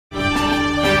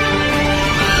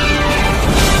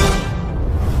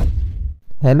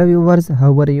Hello viewers,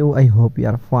 how are you? I hope you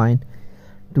are fine.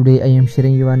 Today I am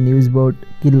sharing you a news about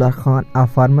Killer Khan, a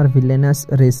former villainous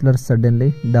wrestler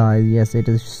suddenly dies. Yes, it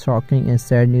is shocking and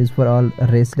sad news for all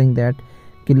wrestling that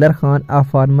Killer Khan, a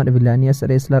former villainous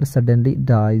wrestler, suddenly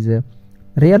dies.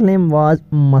 Real name was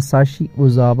Masashi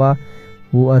Ozawa,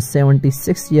 who was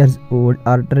 76 years old,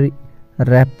 artery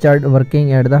ruptured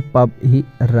working at the pub he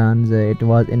runs. It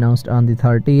was announced on the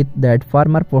 30th that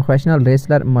former professional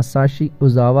wrestler Masashi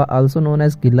Ozawa, also known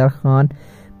as Killer Khan,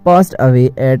 passed away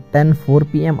at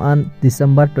 10:04 p.m. on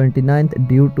December 29th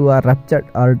due to a ruptured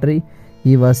artery.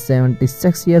 He was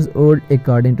 76 years old.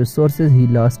 According to sources, he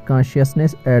lost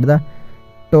consciousness at the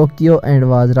Tokyo and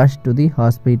was rushed to the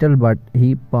hospital, but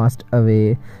he passed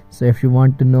away. So if you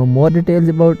want to know more details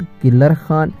about Killer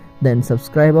Khan, then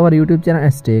subscribe our YouTube channel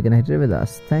and stay connected with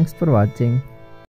us. Thanks for watching.